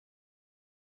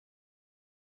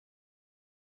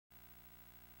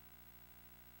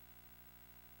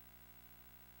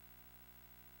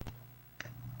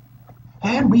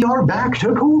And we are back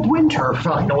to Cold Winter,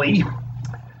 finally.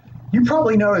 You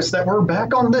probably noticed that we're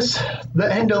back on the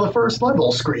end of the first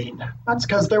level screen. That's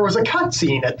because there was a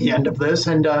cutscene at the end of this,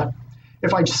 and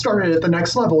if I started at the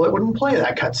next level, it wouldn't play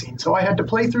that cutscene, so I had to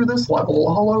play through this level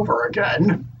all over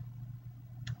again.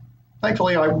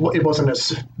 Thankfully,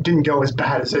 it didn't go as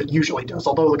bad as it usually does,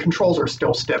 although the controls are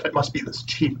still stiff. It must be this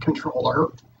cheap controller.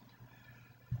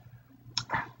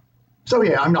 So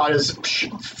yeah, I'm not as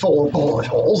full of bullet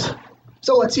holes.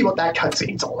 So let's see what that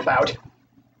cutscene's all about.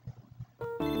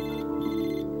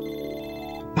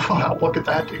 Wow, look at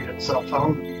that dude, cell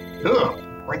phone. Ugh,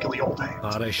 wrinkly old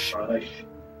hands. Parish.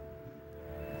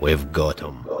 We've got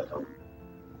him.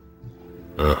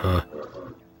 Uh-huh.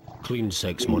 Clean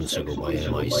 6 months ago by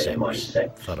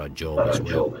MI6 for a job as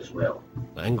well.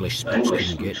 The English speech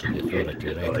couldn't get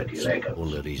to the authority records.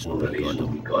 Only reason we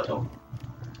got him.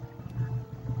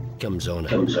 Comes on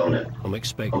it. I'm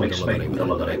expecting delivery within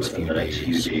the next few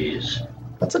days.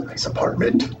 That's a nice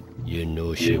apartment. You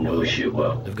know she will.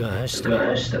 They've got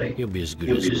history. He'll be as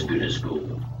good as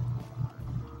gold.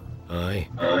 Aye.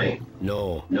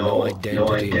 No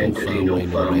identity, no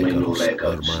family, no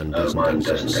records. Our man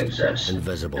doesn't exist.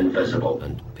 Invisible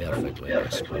and perfectly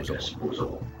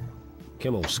disposable.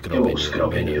 Kimmel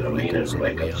scrubbing your records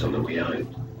on the way out.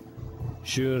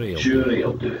 Sure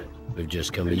he'll do it. We've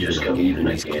just come even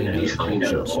again, and he's clean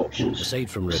his options. Aside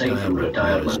from retirement,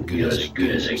 are as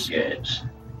good as it gets.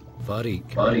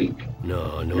 Farik?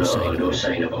 No sign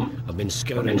of him. I've been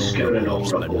scouring all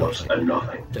reports, but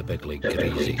nothing. Typically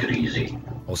crazy.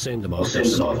 I'll send them off to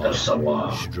Salah.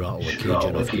 Should rattle the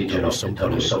cage enough to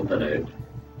turn something out.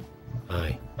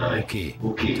 Aye. Okay.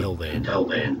 Until then.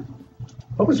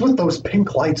 What was with those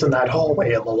pink lights in that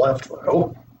hallway on the left,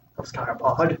 though? That was kind of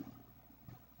odd.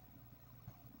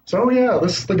 So yeah,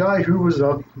 this is the guy who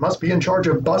must be in charge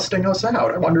of busting us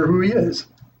out. I wonder who he is.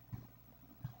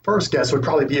 First guess would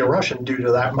probably be a Russian due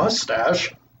to that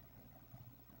mustache.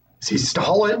 Is he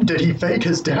Stalin? Did he fake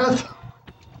his death?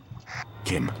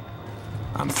 Kim,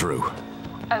 I'm through.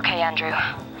 Okay, Andrew.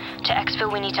 To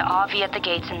exfil, we need to RV at the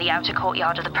gates in the outer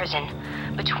courtyard of the prison.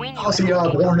 Between you and the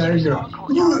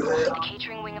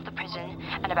catering wing of the prison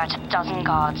and about a dozen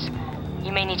guards.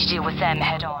 You may need to deal with them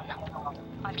head on.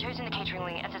 I've chosen the catering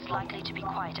wing as it's likely to be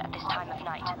quiet at this time of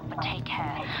night, but take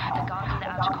care. The guards in the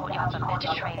outer courtyards are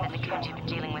better trained than the goons you've been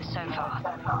dealing with so far.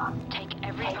 Take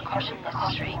every precaution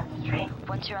necessary.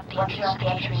 Once you're at the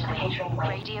entrance to the catering wing,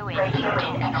 radio in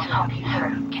and talk you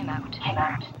through. Kim out.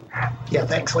 Yeah,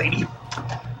 thanks, lady.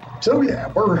 So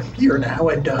yeah, we're here now,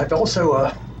 and I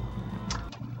also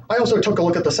took a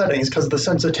look at the settings because the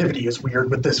sensitivity is weird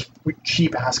with this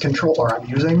cheap-ass controller I'm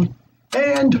using.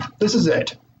 And this is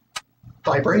it.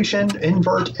 Vibration,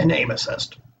 invert, and aim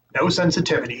assist. No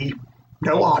sensitivity,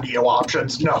 no audio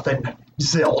options, nothing.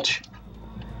 Zilch.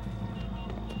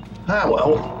 Ah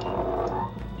well.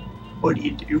 What do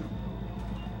you do?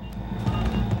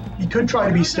 He could try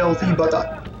to be stealthy, but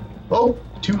oh,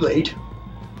 too late.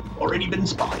 Already been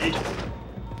spotted.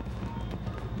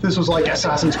 If this was like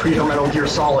Assassin's Creed or Metal Gear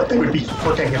Solid, they would be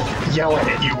freaking yelling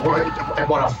at you and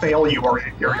want to fail you, or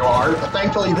here you are. But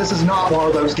thankfully, this is not one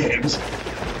of those games.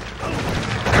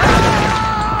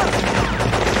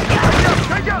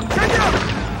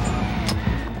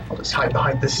 I'll just hide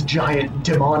behind this giant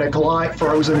demonic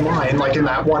frozen lion like in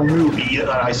that one movie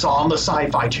that I saw on the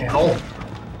Sci-Fi Channel.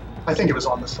 I think it was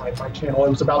on the Sci-Fi Channel. It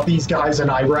was about these guys in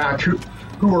Iraq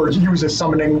who were used as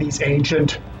summoning these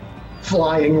ancient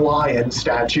flying lion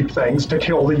statue things to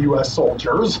kill the US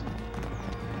soldiers.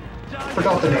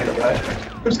 Forgot the name of it.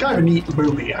 It was kind of a neat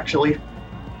movie, actually.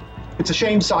 It's a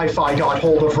shame Sci-Fi got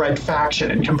hold of Red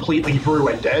Faction and completely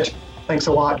ruined it. Thanks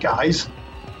a lot, guys.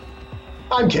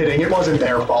 I'm kidding, it wasn't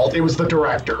their fault, it was the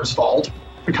director's fault.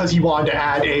 Because he wanted to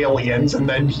add aliens and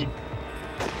then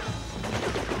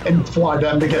wanted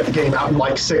them to get the game out in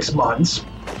like 6 months.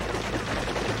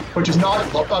 Which is not a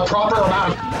proper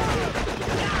amount.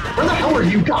 Where the hell are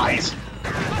you guys?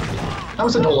 That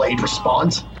was a delayed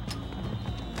response.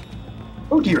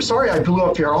 Oh dear, sorry I blew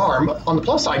up your arm. On the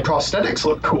plus side, prosthetics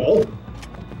look cool.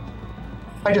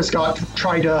 I just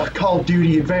tried Call of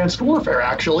Duty Advanced Warfare,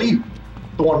 actually.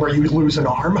 The one where you lose an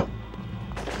arm.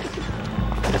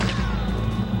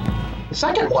 The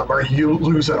second one where you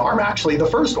lose an arm, actually, the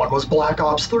first one was Black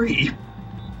Ops 3.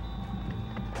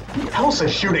 Who else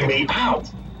is shooting me? Ow!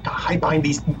 Gotta hide behind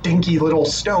these dinky little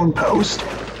stone posts.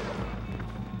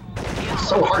 It's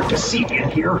so hard to see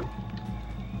in here.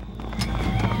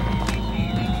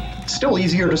 Still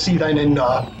easier to see than in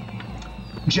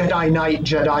Jedi Knight,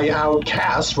 Jedi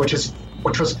Outcast, which was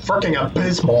freaking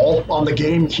abysmal on the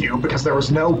GameCube because there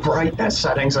was no brightness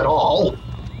settings at all.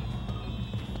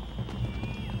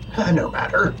 No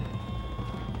matter.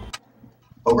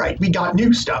 Oh right, we got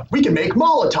new stuff. We can make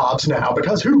Molotovs now,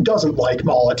 because who doesn't like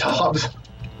Molotovs?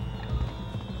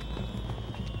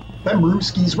 Them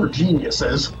Ruskies were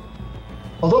geniuses.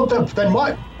 Although, then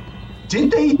what?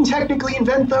 Did they technically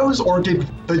invent those, or did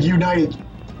the United...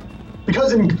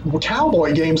 Because in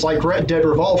cowboy games like Red Dead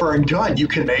Revolver and Gun, you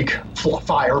can make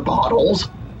fire bottles.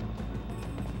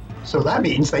 So that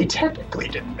means they technically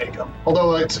didn't make them.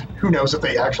 Although, who knows if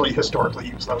they actually historically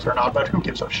used those or not, but who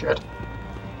gives a shit?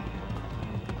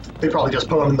 They probably just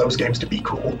put them in those games to be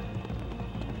cool.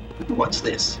 What's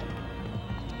this?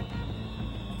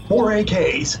 More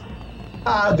AKs.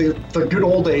 The good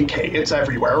old AK, it's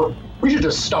everywhere. We should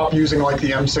just stop using like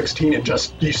the M16 and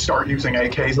just start using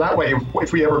AKs. That way,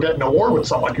 if we ever get in a war with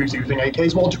someone who's using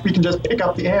AKs, well, we can just pick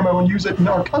up the ammo and use it in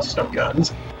our custom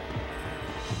guns.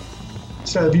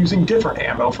 Instead of using different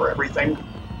ammo for everything.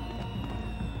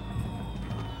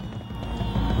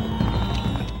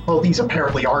 Well, these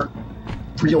apparently aren't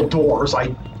real doors.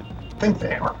 I think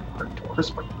they are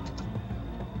doors, but...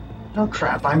 Oh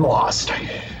crap, I'm lost.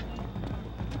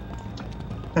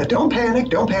 Don't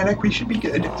panic, we should be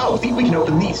good. Oh, I think we can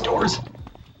open these doors.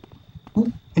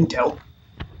 Ooh, intel.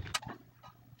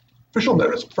 Official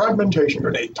notice, fragmentation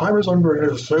grenade. Timers on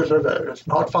grenades,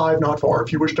 not 5, not 4.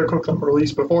 If you wish to cook them,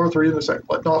 release before 3 in the second.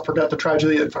 Let not forget the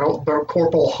tragedy that fell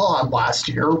Corporal Hahn last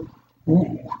year.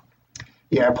 Ooh.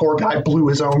 Yeah, poor guy blew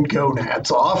his own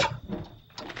gonads off.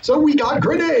 So we got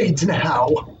grenades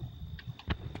now.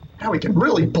 Now we can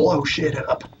really blow shit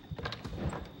up.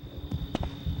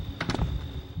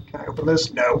 Can I open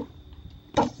this? No.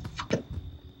 The fuck?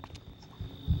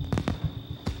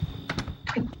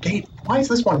 Gate. Why is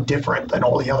this one different than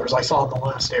all the others I saw in the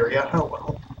last area? Oh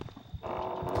well.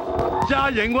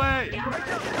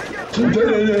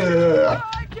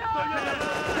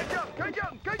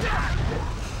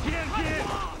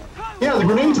 Yeah, the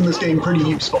grenades in this game pretty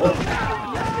useful.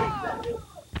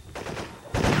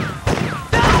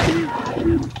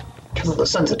 Because of the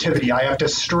sensitivity, I have to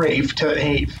strafe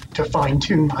to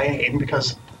fine-tune my aim,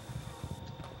 because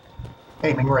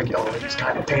aiming regularly is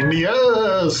kind of pain in the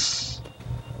ass.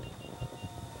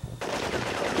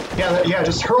 Yeah,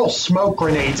 just hurl smoke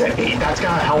grenades at me. That's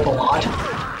gonna help a lot.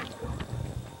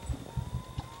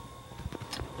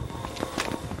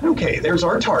 Okay, there's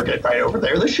our target right over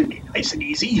there. This should be nice and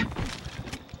easy.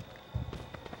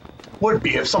 Would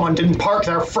be if someone didn't park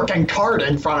their frickin' cart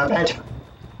in front of it.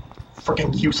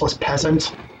 Frickin' useless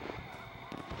peasants.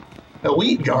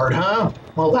 Elite guard, huh?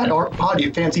 Well, that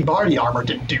fancy body armor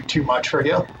didn't do too much for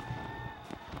you.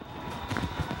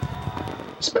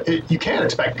 You can't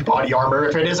expect body armor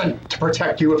if it isn't to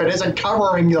protect you, if it isn't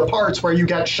covering the parts where you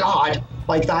get shot,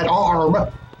 like that arm.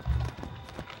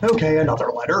 Okay,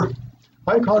 another letter.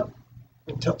 I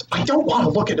don't want to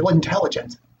look at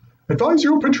intelligence. Advise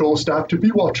your patrol staff to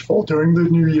be watchful during the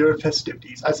New Year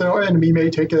festivities, as our enemy may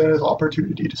take it as an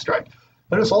opportunity to strike.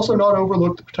 Let us also not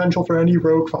overlook the potential for any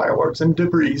rogue fireworks and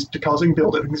debris causing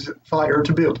fire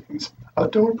to buildings.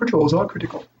 Outdoor patrols are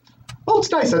critical. Well,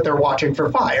 it's nice that they're watching for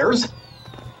fires.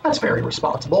 That's very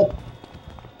responsible.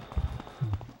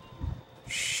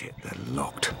 Shit, they're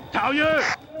locked.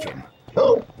 Kim.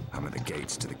 Oh. I'm at the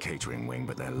gates to the catering wing,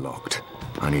 but they're locked.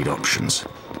 I need options.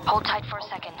 Hold tight for a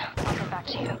second. I'll come back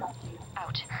to you.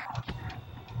 Out.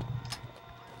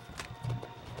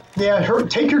 Yeah,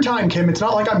 take your time, Kim. It's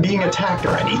not like I'm being attacked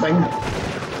or anything.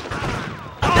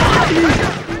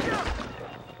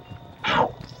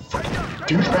 Ow.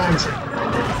 Douchebags.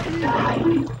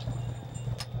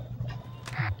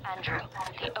 Andrew,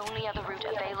 the only other route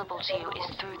available to you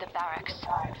is through the barracks.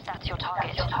 That's your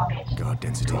target. Guard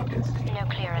density. No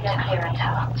clear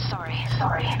intel.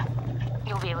 Sorry.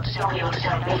 You'll be able to tell me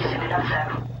soon enough,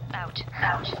 though. Out.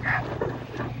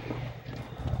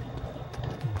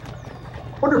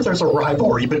 Wonder if there's a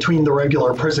rivalry between the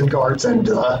regular prison guards and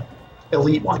the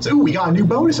elite ones. Ooh, we got a new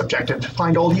bonus objective to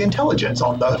find all the intelligence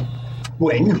on the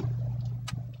wing.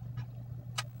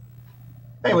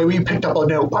 Anyway, we picked up a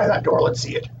note by that door. Let's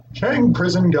see it. Chang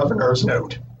Prison Governor's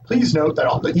Note. Please note that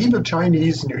on the eve of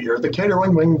Chinese New Year, the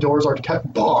catering wing doors are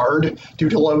kept barred due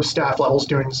to low staff levels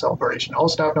during the celebration. All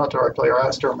staff not directly are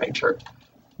asked to remain sure.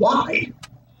 Why?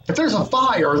 If there's a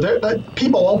fire,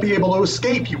 people won't be able to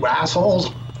escape, you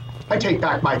assholes. I take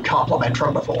back my compliment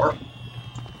from before.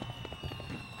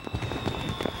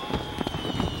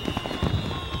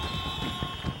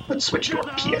 Let's switch to a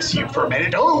PSU for a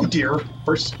minute. Oh dear,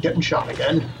 we're getting shot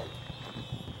again.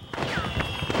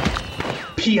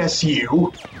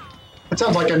 PSU. It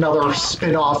sounds like another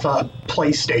spin-off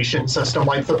PlayStation system,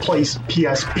 like the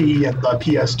PSP and the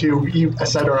PS2,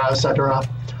 etc., etc.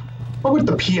 What would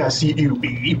the PSU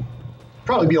be?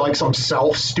 Probably be like some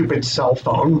stupid cell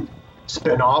phone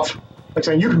spin-off. Like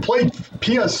saying you can play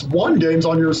PS1 games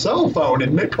on your cell phone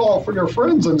and make call for your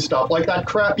friends and stuff, like that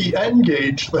crappy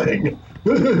N-Gage thing.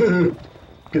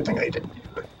 Good thing I didn't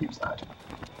use that.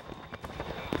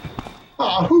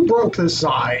 Ah, who broke this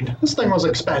sign? This thing was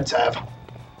expensive.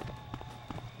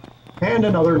 And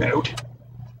another note.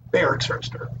 Barracks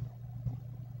register.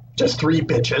 Just 3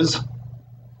 bitches.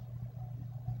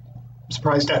 I'm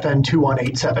surprised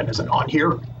FN2187 isn't on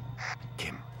here.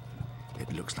 Kim,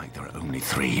 it looks like there are only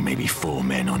 3, maybe 4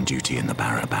 men on duty in the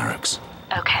barracks.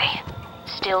 Okay.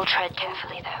 Still tread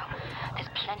carefully, though. There's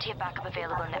plenty of backup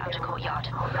available in the outer courtyard.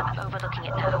 I'm overlooking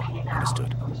it now.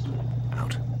 Understood.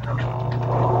 Out.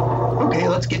 Okay,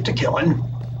 let's get to killing.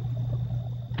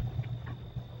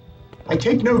 I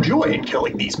take no joy in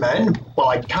killing these men. Well,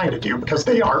 I kind of do, because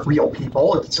they aren't real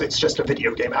people. It's just a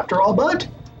video game after all, but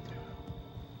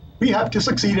we have to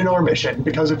succeed in our mission,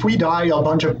 because if we die, a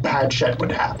bunch of bad shit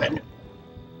would happen.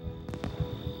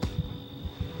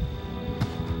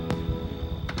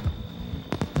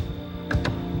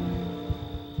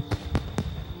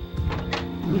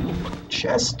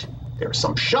 Chest. There's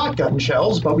some shotgun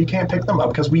shells, but we can't pick them up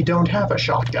because we don't have a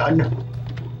shotgun.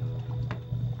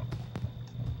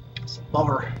 Some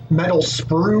more metal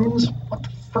sprues. What the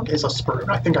frick is a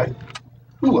sprune?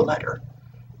 Ooh, a letter.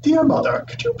 Dear Mother,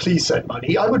 could you please send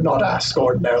money? I would not ask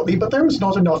ordinarily, but there is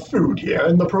not enough food here,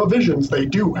 and the provisions they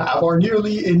do have are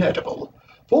nearly inedible.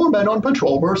 4 men on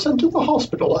patrol were sent to the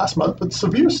hospital last month with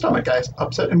severe stomach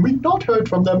upset, and we've not heard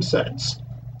from them since.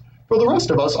 For the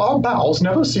rest of us, our bowels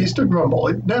never cease to grumble.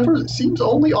 It never seems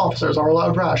only officers are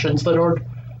allowed rations that are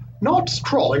not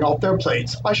crawling off their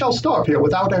plates. I shall starve here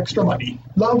without extra money.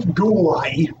 Love,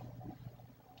 Gulai.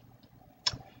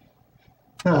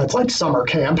 It's like summer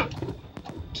camp.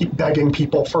 Keep begging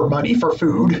people for money for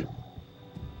food.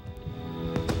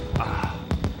 I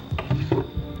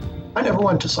never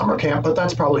went to summer camp, but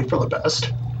that's probably for the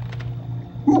best.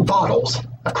 Ooh, bottles.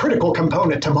 A critical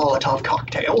component to Molotov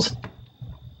cocktails.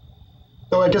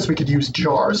 Though I guess we could use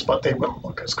jars, but they wouldn't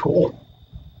look as cool.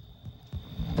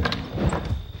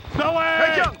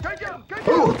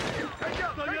 Ooh!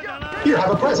 Here,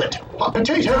 have a present. Hot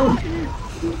potato!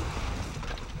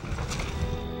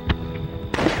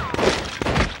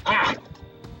 Ah!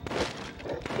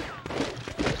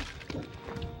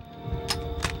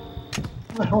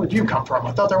 Where the hell did you come from?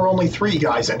 I thought there were only 3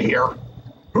 guys in here.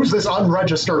 Who's this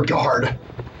unregistered guard?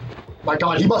 My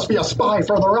God, he must be a spy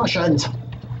for the Russians!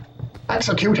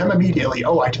 Execute him immediately.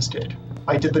 Oh, I just did.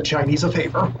 I did the Chinese a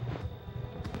favor.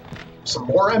 Some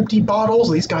more empty bottles.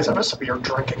 These guys have a severe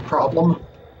drinking problem.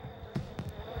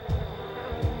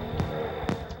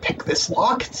 Pick this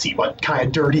lock. See what kind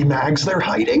of dirty mags they're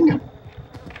hiding.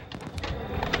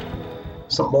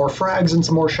 Some more frags and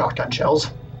some more shotgun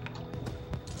shells.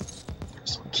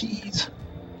 Some keys.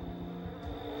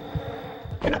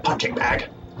 And a punching bag.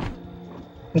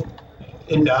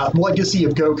 In Legacy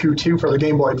of Goku 2 for the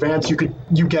Game Boy Advance, you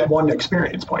get 1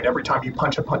 experience point every time you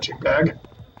punch a punching bag.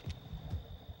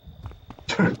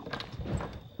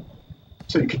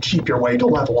 So you can cheap your way to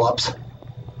level ups.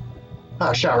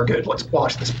 Shower good. Let's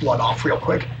wash this blood off real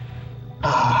quick.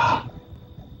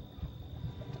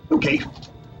 Okay.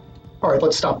 Alright,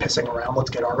 let's stop pissing around. Let's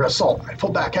get our assault rifle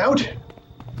back out,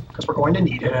 because we're going to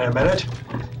need it in a minute.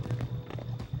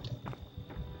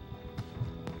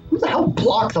 Who the hell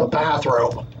blocked the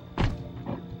bathroom?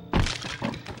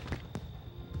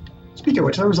 Speaking of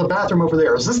which, there was a bathroom over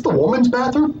there. Is this the woman's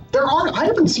bathroom? I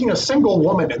haven't seen a single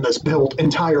woman in this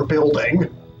entire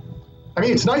building. I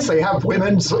mean, it's nice they have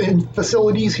women's in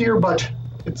facilities here, but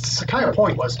it's kind of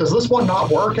pointless. Does this one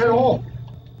not work at all?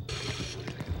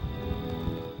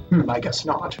 I guess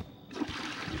not.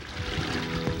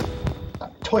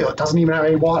 That toilet doesn't even have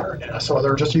any water in it, so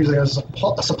they're just using it as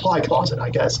a supply closet, I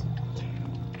guess.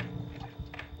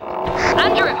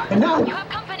 Andrew! And now... You have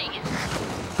company!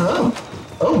 Huh?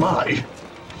 Oh my.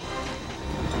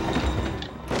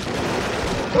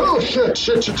 Oh shit.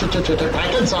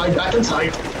 Back inside.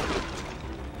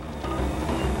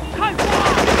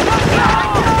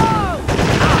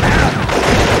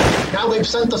 Now they've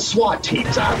sent the SWAT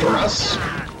teams after us.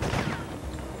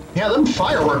 Yeah, them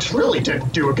fireworks really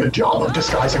didn't do a good job of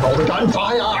disguising all the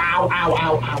gunfire. Ow.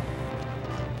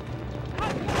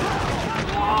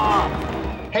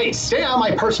 Hey, stay out of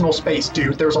my personal space,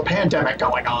 dude. There's a pandemic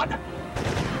going on.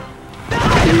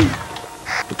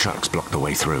 The trucks block the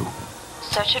way through.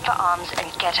 Search it for arms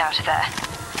and get out of there.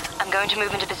 I'm going to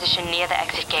move into position near the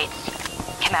exit gates.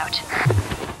 Come out.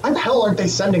 Why the hell hell aren't they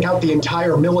sending out the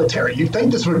entire military? You'd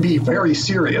think this would be very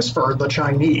serious for the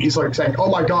Chinese, like saying, oh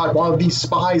my god, one of these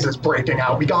spies is breaking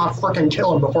out. We gotta frickin'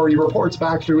 kill him before he reports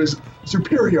back to his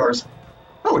superiors.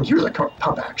 Oh, and here's a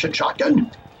pump-action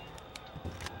shotgun.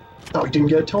 Thought we didn't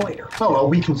get it till later. Oh, well,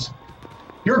 we can...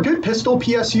 You're a good pistol,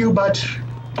 PSU, but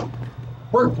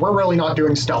we're really not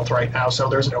doing stealth right now, so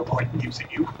there's no point in using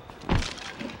you.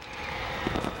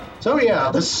 So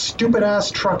yeah, this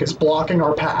stupid-ass truck is blocking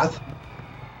our path.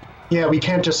 Yeah, we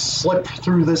can't just slip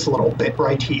through this little bit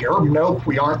right here. Nope,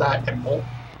 we aren't that nimble.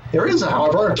 There is,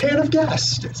 however, a can of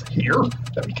gas here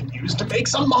that we can use to make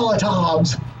some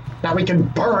Molotovs. Now we can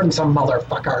burn some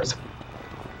motherfuckers.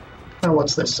 Now,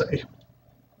 what's this say?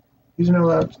 You know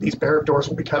that these barrack doors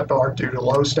will be kept barred due to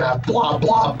low staff, blah,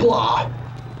 blah, blah.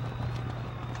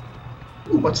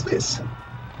 Ooh, what's this?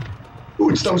 Ooh,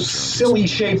 it's those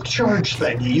silly-shaped charge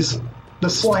thingies. The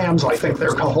slams, I think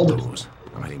they're called.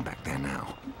 I'm heading back there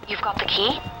now. You've got the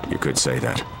key? You could say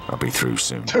that. I'll be through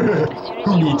soon.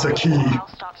 Who needs a key? I'll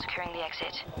start securing the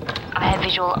exit. I have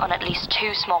visual on at least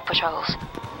 2 small patrols.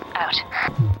 Out.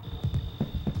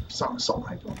 Some assault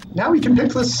rifle. Now we can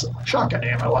pick this shotgun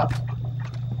ammo up.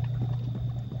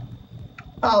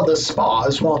 Oh, the SPA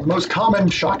is one of the most common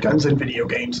shotguns in video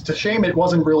games. It's a shame it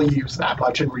wasn't really used that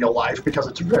much in real life because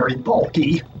it's very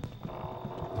bulky.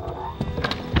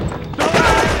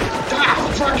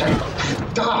 Ah,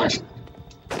 fucking dodge!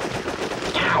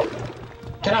 Ow!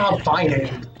 Get out, find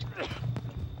him!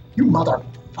 You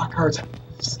motherfuckers!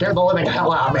 Scared the living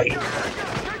hell out of me!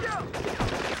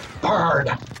 Burn!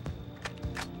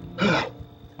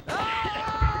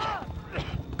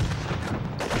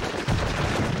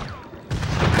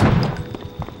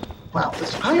 Wow,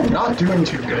 I am not doing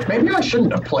too good. Maybe I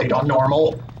shouldn't have played on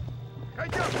normal.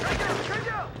 Not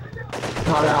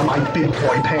out of my big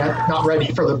boy pants. Not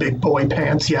ready for the big boy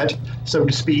pants yet, so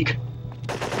to speak.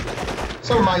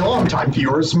 Some of my longtime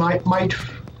viewers might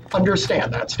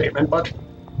understand that statement, but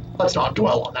let's not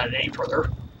dwell on that any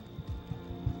further.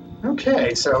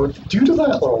 Okay, so due to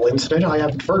that little incident, I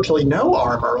have virtually no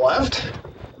armor left.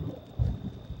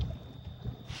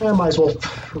 I might as well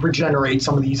regenerate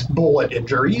some of these bullet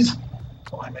injuries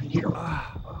while I'm in here.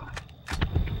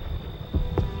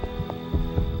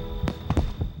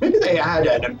 Maybe they add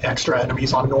extra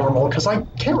enemies on normal, because I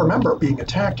can't remember being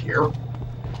attacked here.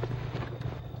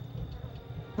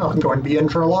 Well, I'm going to be in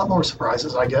for a lot more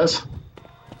surprises, I guess.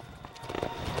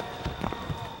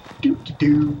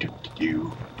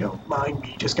 Do-do-do-do-do-do. Don't mind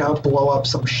me, just gotta blow up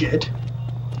some shit.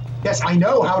 Yes, I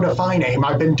know how to fine aim.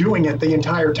 I've been doing it the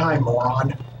entire time,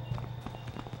 moron.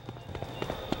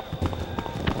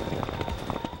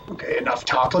 Okay, enough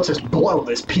talk. Let's just blow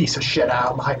this piece of shit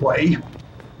out of my way.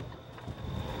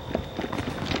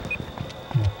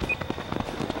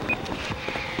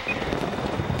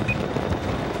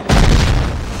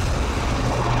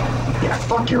 Yeah,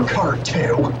 fuck your cart,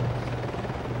 too.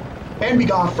 And we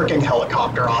got a freaking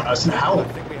helicopter on us now. I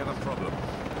think we have a problem.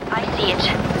 I see it.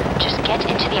 Just get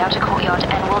into the outer courtyard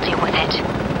and we'll deal with it.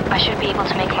 I should be able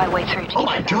to make my way through to Oh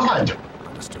my god!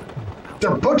 Understood.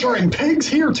 They're butchering pigs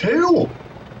here too?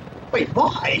 Wait,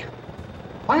 why?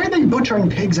 Why are they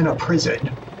butchering pigs in a prison?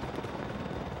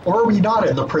 Or are we not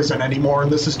in the prison anymore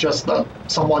and this is just a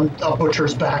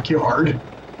butcher's backyard?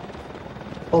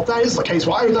 Well, if that is the case,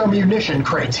 why are there munition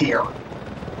crates here?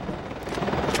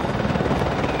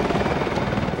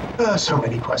 So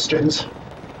many questions.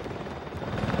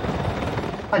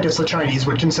 I guess the Chinese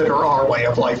would consider our way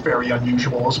of life very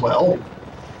unusual as well.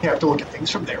 You have to look at things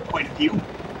from their point of view.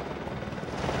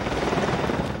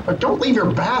 But don't leave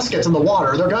your baskets in the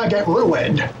water, they're gonna get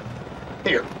ruined.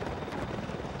 Here.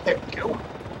 There we go.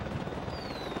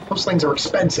 Those things are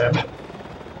expensive.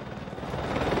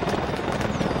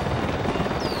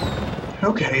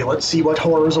 Okay, let's see what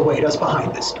horrors await us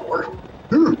behind this door.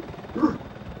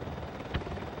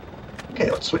 Okay,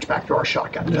 let's switch back to our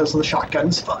shotgun, because the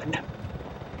shotgun's fun.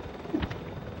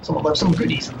 Someone left some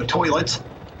goodies in the toilets.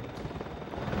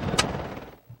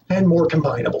 And more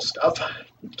combinable stuff.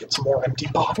 Get some more empty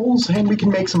bottles, and we can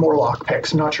make some more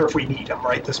lockpicks. I'm not sure if we need them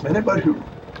right this minute, but who? You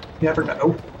never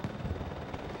know.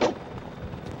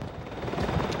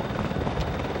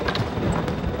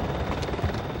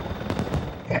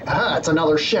 Ah, it's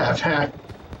another chef, huh?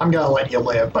 I'm gonna let you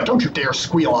live, but don't you dare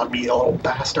squeal on me, you little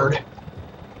bastard.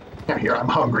 Now here, I'm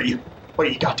hungry. What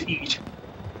do you got to eat?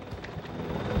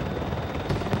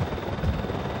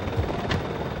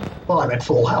 Well, I'm at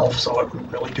full health, so it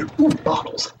wouldn't really do. Ooh,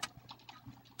 bottles.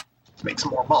 Let's make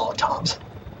some more Molotovs.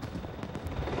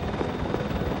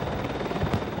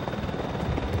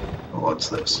 What's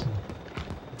this?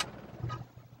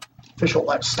 Official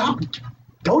left. Stop!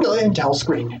 Go to the intel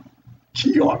screen.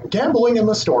 Gambling in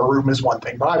the storeroom is one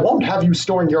thing, but I won't have you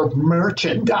storing your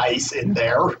merchandise in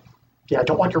there. Yeah, I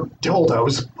don't want your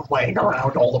dildos laying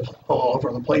around all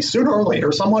over the place. Sooner or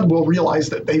later, someone will realize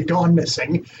that they've gone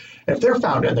missing. If they're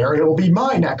found in there, it will be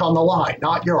my neck on the line,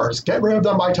 not yours. Get rid of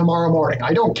them by tomorrow morning.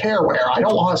 I don't care where. I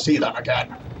don't want to see them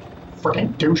again.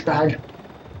 Freaking douchebag.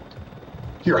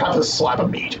 Here, have a slab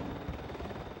of meat.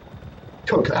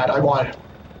 Cook that. I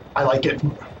like it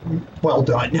well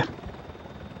done.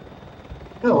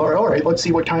 Oh, all right, let's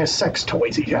see what kind of sex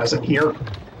toys he has in here.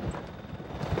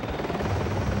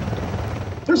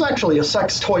 There's actually a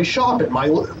sex toy shop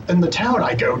in the town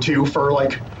I go to for,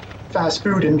 like, fast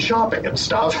food and shopping and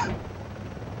stuff.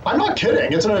 I'm not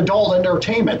kidding, it's an adult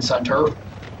entertainment center.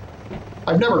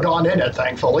 I've never gone in it,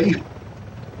 thankfully.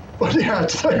 But yeah,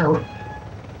 it's there.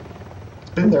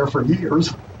 It's been there for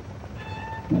years.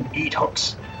 Ooh, meat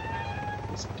hooks.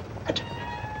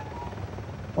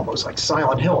 Almost like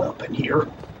Silent Hill up in here.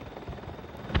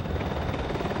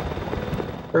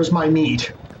 Where's my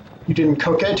meat? You didn't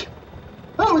cook it?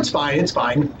 Oh, it's fine, it's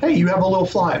fine. Hey, you have a little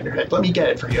fly on your head. Let me get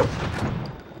it for you.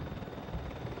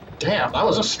 Damn, that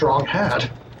was a strong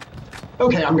hat.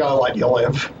 Okay, I'm gonna let you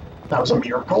live. That was a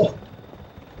miracle.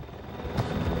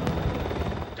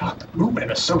 God, the movement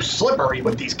is so slippery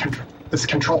with this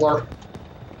controller.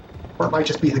 Or it might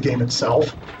just be the game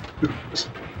itself.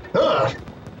 Ugh.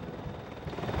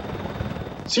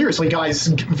 Seriously, guys,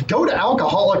 go to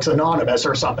Alcoholics Anonymous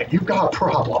or something. You've got a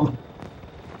problem.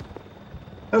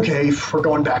 Okay, we're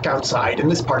going back outside, and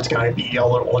this part's gonna be a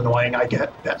little annoying, I'll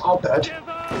bet.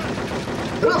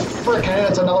 Ugh, frickin',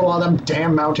 it's another one of them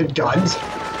damn mounted guns.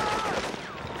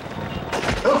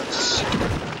 Oh, stupid.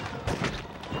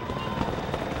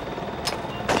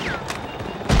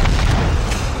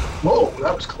 Whoa,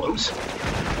 that was close.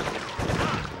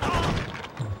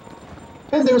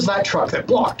 And there's that truck that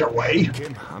blocked our way.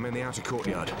 Kim, I'm in the outer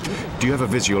courtyard. Do you have a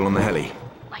visual on the heli?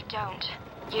 I don't.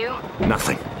 You?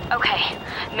 Nothing. Okay,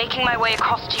 making my way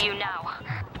across to you now.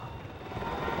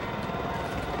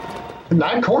 In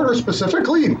that corner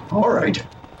specifically? Alright.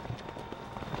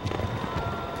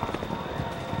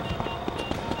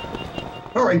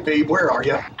 Alright, babe, where are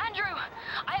you? Andrew,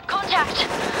 I have contact.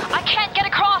 I can't get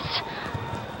across.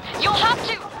 You'll have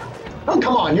to. Oh,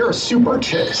 come on, you're a super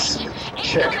chick.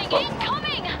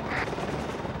 Incoming!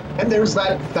 And there's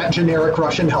that generic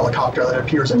Russian helicopter that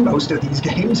appears in most of these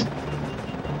games.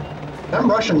 Them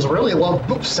Russians really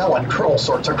love selling all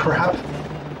sorts of crap.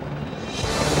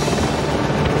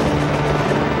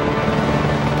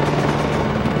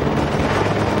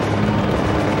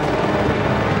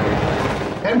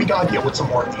 And we gotta deal with some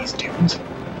more of these dudes.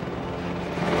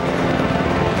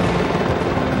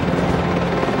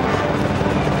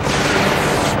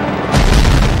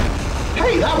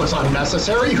 Hey, that was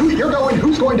unnecessary.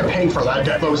 Who's going to pay for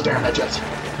those damages?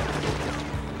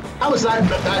 How is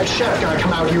that chef gonna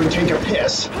come out here and take a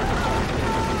piss?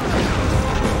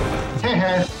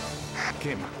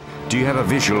 Kim, do you have a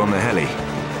visual on the heli?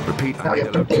 Repeat. Now you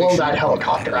have to blow that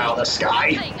helicopter out of the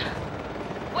sky.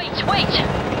 Wait!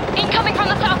 Incoming from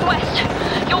the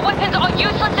southwest! Your weapons are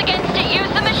useless against it!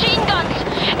 Use the machine guns!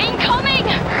 Incoming!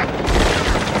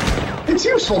 It's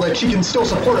useful that she can still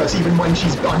support us even when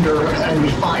she's under enemy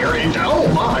fire, and oh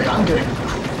my, I'm getting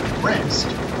rinsed.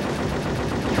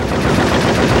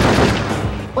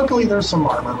 Luckily there's some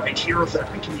armor right here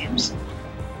that we can use.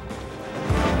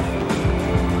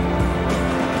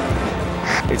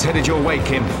 It's headed your way,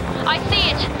 Kim. I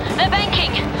see it! They're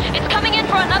banking! It's coming in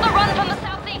for another run from the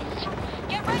southeast!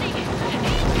 Get ready!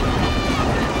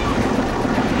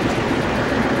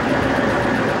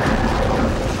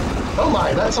 Oh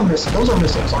my, that's a missile. Those are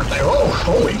missiles, aren't they? Oh,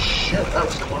 holy shit, that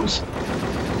was close.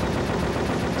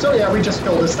 So yeah, we just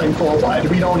fill this thing full of lead.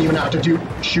 We don't even have to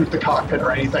shoot the cockpit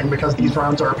or anything because these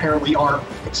rounds aren't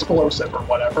explosive or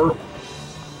whatever.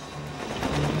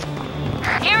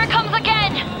 Here it comes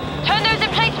again! Turn those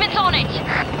emplacements on it!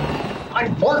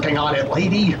 I'm working on it,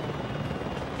 lady!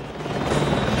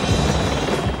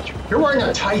 You're wearing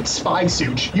a tight spy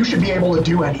suit. You should be able to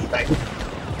do anything.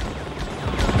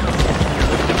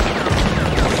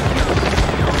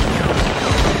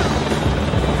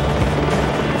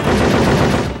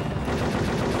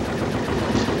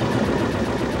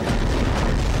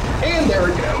 And there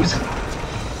it goes.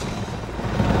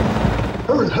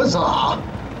 Huzzah!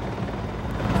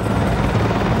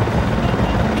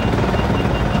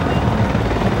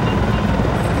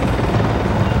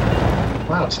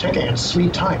 Wow, it's taking its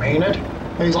sweet time, ain't it?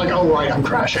 And he's like, oh right, I'm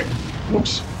crashing.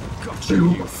 Whoops. Got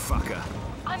you, you fucker.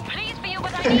 I'm pleased for you,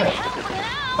 but I need help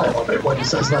now! I love it when he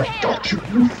says that. Got you,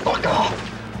 you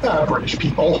fucker. British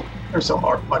people. They're so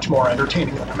much more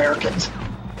entertaining than Americans.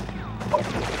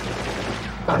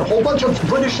 Got a whole bunch of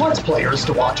British Let's Players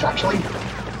to watch, actually.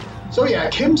 So yeah,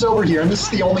 Kim's over here, and this is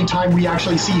the only time we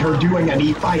actually see her doing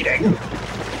any fighting.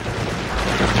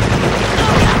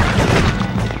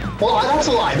 Well, that's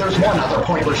a lie. There's one other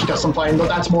point where she does some fighting, but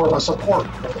that's more of a support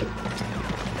role.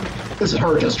 This is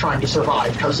her just trying to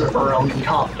survive because of her own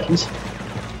incompetence.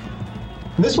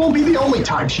 And this won't be the only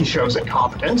time she shows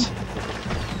incompetence.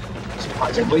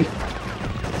 Surprisingly.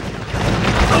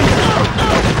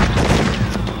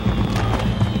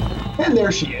 And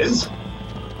there she is.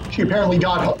 She apparently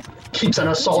keeps an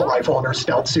assault rifle in her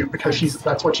stealth suit because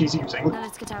that's what she's using. Now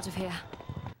let's get out of here.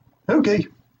 Okay.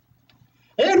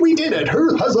 And we did it!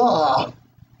 Huzzah!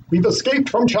 We've escaped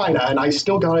from China, and I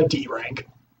still got a D rank.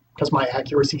 Because my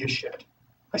accuracy is shit.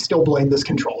 I still blame this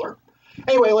controller.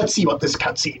 Anyway, let's see what this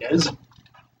cutscene is.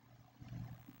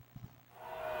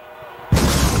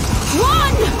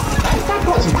 Run! That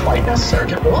wasn't quite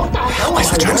necessary. What the hell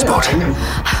Where's the transport?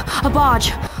 A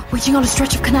barge, waiting on a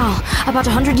stretch of canal, about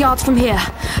 100 yards from here.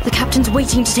 The captain's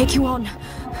waiting to take you on.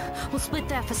 We'll split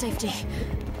there for safety.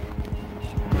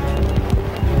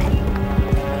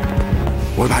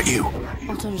 What about you?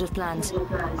 Alternative plans.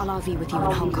 I'll RV with you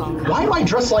in Hong Kong. Why am I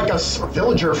dressed like a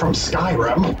villager from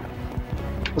Skyrim?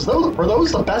 Were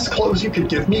those the best clothes you could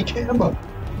give me, Kim?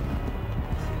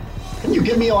 Can you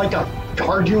give me like a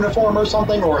guard uniform or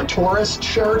something, or a tourist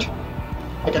shirt?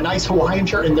 Like a nice Hawaiian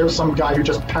shirt, and there's some guy who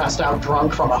just passed out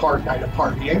drunk from a hard night of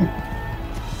partying.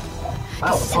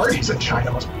 Wow, the parties in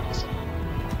China must be awesome.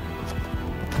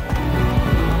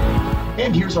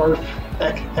 And here's our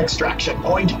extraction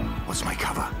point. What's my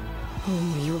cover?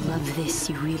 Oh, you'll love this,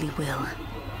 you really will.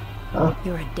 Huh?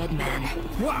 You're a dead man.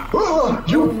 Ugh,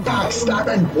 you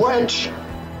backstabbing witch!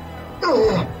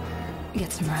 Ugh.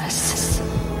 Get some rest.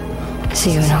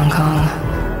 See you in Hong Kong.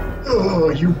 Oh,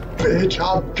 you bitch!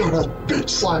 I'm gonna bitch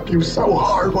slap you so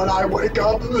hard when I wake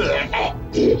up.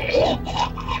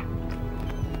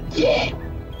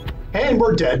 And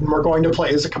we're dead, and we're going to play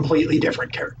as a completely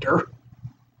different character.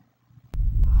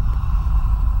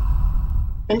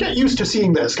 And get used to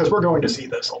seeing this, because we're going to see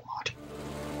this a lot.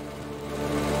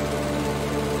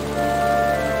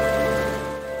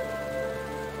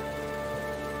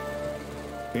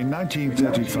 In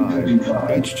 1935,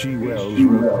 H.G. Wells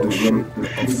wrote The Shape of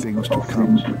Things to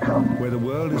Come, where the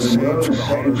world is saved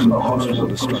from the horrors of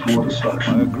post-war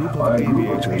destruction by a group of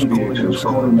aviators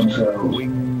calling themselves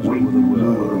Wings Over the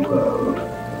World.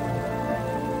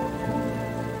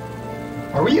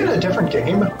 Are we in a different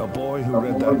game? A boy who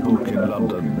read that book in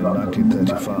London in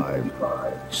 1935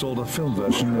 saw the film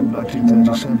version in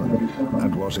 1937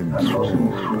 and was enthralled.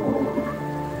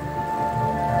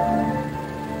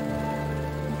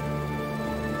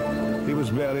 He was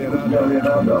barely an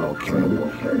adult when the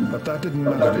war came, but that didn't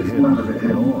matter to him,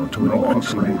 nor to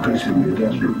an increasingly desperate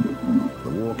Denver. The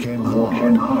war came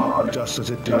hard, just as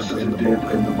it did in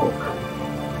the book.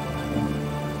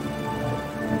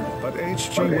 But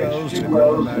H.G. Wells did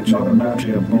not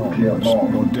imagine nuclear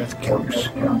bombs or death camps.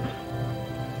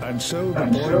 And so the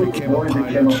boy became a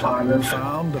pilot,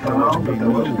 found that there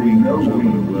were to be no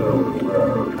wings over the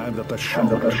world, and that the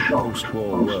shock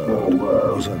post-war world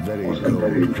was a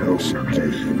very cold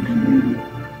place indeed.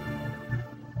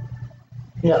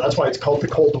 Yeah, that's why it's called the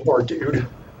Cold War, dude.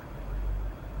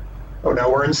 Oh no,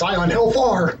 we're in Silent Hill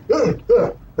 4!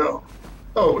 Oh,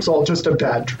 it was all just a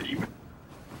bad dream.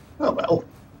 Oh well.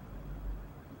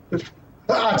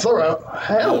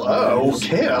 Hello,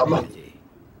 Kim.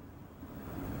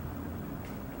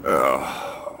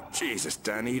 Oh, Jesus,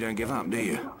 Danny, you don't give up, do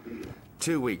you?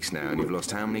 2 weeks now, and you've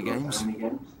lost how many games?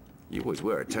 You always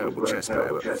were a terrible chess player,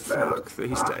 but fuck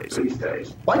these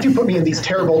days. Why'd you put me in these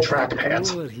terrible track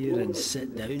pads? Over here and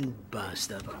sit down,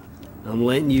 bastard. I'm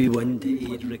letting you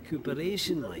into aid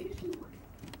recuperation, like.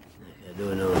 I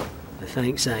don't know. The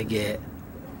thanks I get.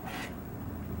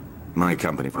 My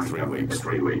company for 3 weeks.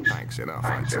 Thanks, enough,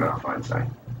 I'd say.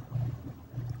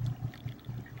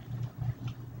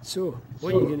 So,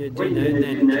 what are you going to do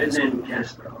now then,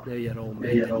 Casper? Now you're all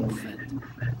made and fit.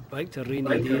 Back to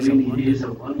rainy days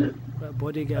in London. But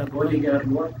bodyguard work?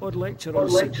 Odd lecture on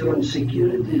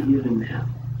security here and there.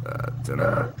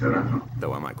 Dunno.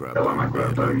 Though I might grow a bone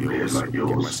beard like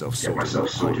yours, get myself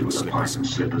sorted in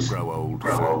slippers, grow old,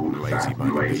 fat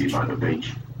and lazy by the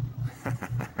beach.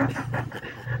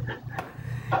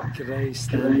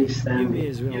 Christ, you may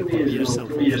as well put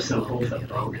yourself off the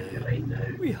market right now.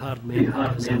 We hard men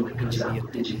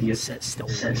engineered to sit still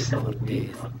for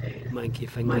death. Manky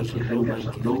fingers with no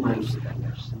manky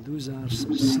fingers. And those are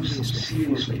some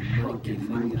seriously manky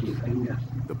fingers.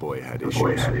 The boy had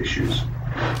issues.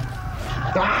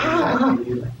 Ah!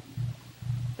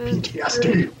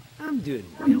 PTSD. I'm doing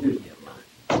well here,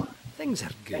 Things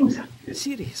are good.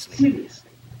 Seriously.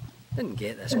 Didn't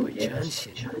get this by chance,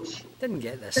 you know. Didn't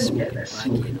get this smoking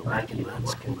backy in a working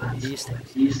man's coat in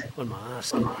Hastings on my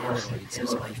arse and hemorrhoids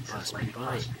as life passed me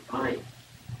by.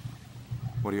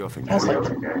 What do you think? I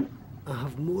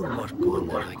have more work on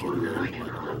than I can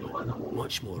handle.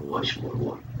 Much more work.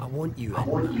 I want you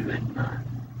in, man.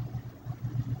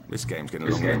 This game's getting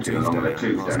along with the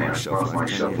tooth, Danny. I passed my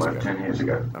shelf life 10 years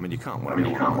ago. I mean, you can't want to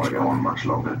go on much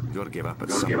longer. You've got to give up at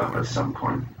some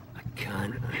point. I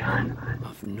can't.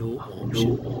 I've no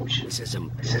option. This is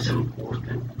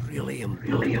important. Really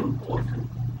important.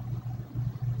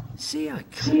 Say I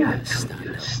can't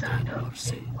stand up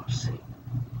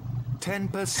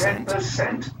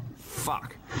 10%?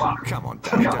 Fuck. Come on,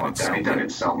 Danny, don't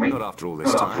insult me. Not after all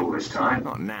this time.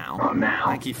 Not now.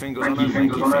 Manky fingers on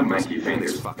manky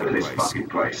fingers. This fucking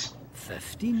place.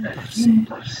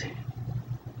 15%.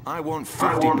 I want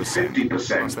 50%. Plus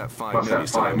that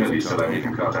 5 million so that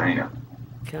from Cartagena.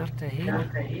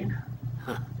 Cartagena?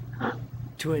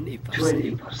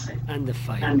 20%. And the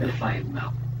 5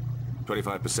 mil.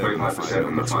 25%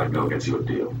 and the 5 mil gets you a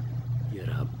deal. You're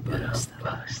a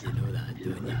bastard. You know that,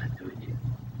 don't you?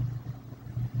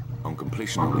 On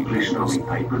completion of the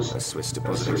papers, a Swiss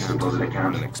deposit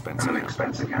account, and an expense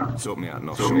account. Sort me out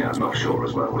offshore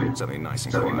as well, will you? Something nice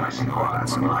and quiet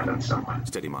on an island somewhere.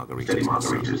 Steady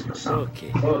margaritas in the sun.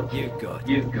 Okay, you got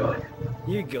it.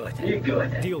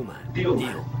 Deal, man. Deal.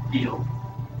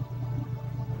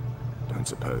 Don't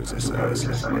suppose there's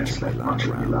much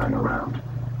lying around.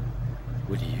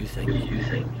 What do you think?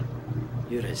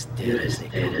 You're as dead as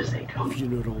they come.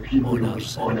 Funeral on our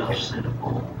side of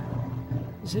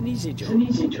It's an easy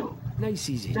job. Nice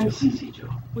easy job.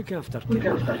 Look after Kevin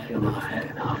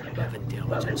and a bit of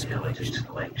intelligence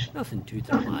collection. Nothing too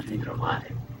dramatic.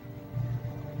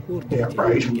 More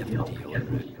details given to you en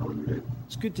route.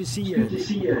 It's good to see you,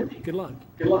 Andy. Good luck.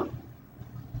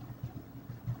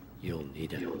 You'll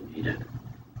need it.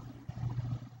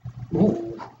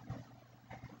 Ooh.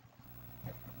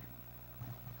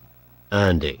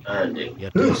 Andy,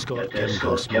 you're to escort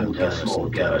Kim to a small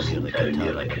garrison down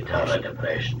near the Qatar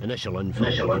Depression. Initial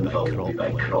info will be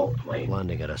by crop plane,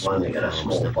 landing at a small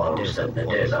farmstead in the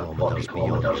desert 40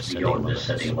 kilometres beyond the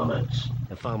city limits.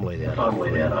 The family there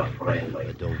are friendly,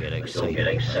 but don't get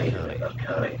excited about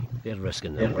carrying. They're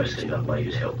risking their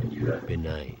lives helping you out. Be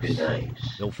nice.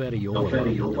 They'll ferry you over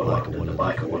on the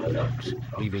back of one of their trucks,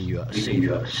 leaving you at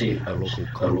a safe. A local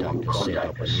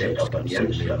contact is set up in the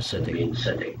outskirts of the main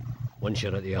city. Once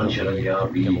you're at the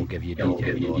RV, Kim will give you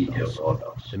detailed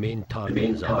orders. The main target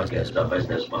is a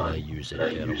businessman I use it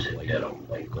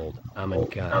generally, called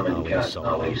Aminkat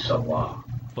Ali Sawa.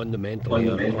 Fundamentally,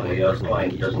 our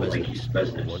client doesn't like his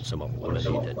business and wants him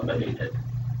eliminated.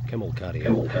 Kim will carry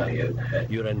out the hit.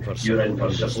 You're in for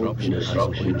disruption as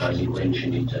and when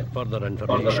she needs it. Further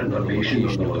information on the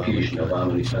location of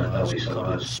Aminkat Ali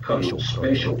Sawa's special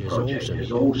project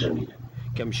is also needed.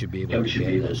 Kim should be able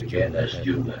to get this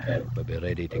during the hit, but be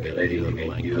ready to get your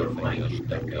fingers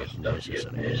down if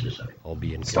necessary. I'll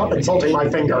be in Stop insulting my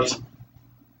fingers.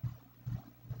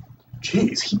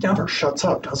 Jeez, he never shuts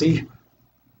up, does he?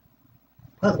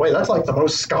 By the way, that's like the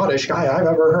most Scottish guy I've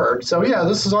ever heard. So yeah,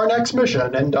 this is our next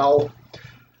mission, and I'll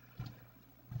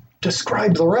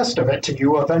describe the rest of it to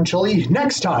you eventually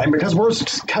next time, because we're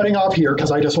cutting off here because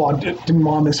I just didn't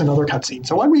want to miss another cutscene.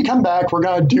 So when we come back, we're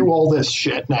going to do all this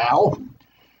shit now.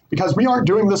 Because we aren't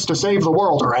doing this to save the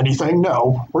world or anything,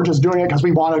 no. We're just doing it because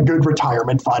we want a good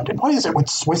retirement fund. And what is it with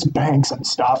Swiss banks and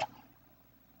stuff?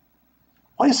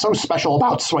 What is so special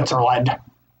about Switzerland?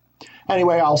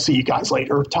 Anyway, I'll see you guys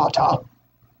later. Ta-ta.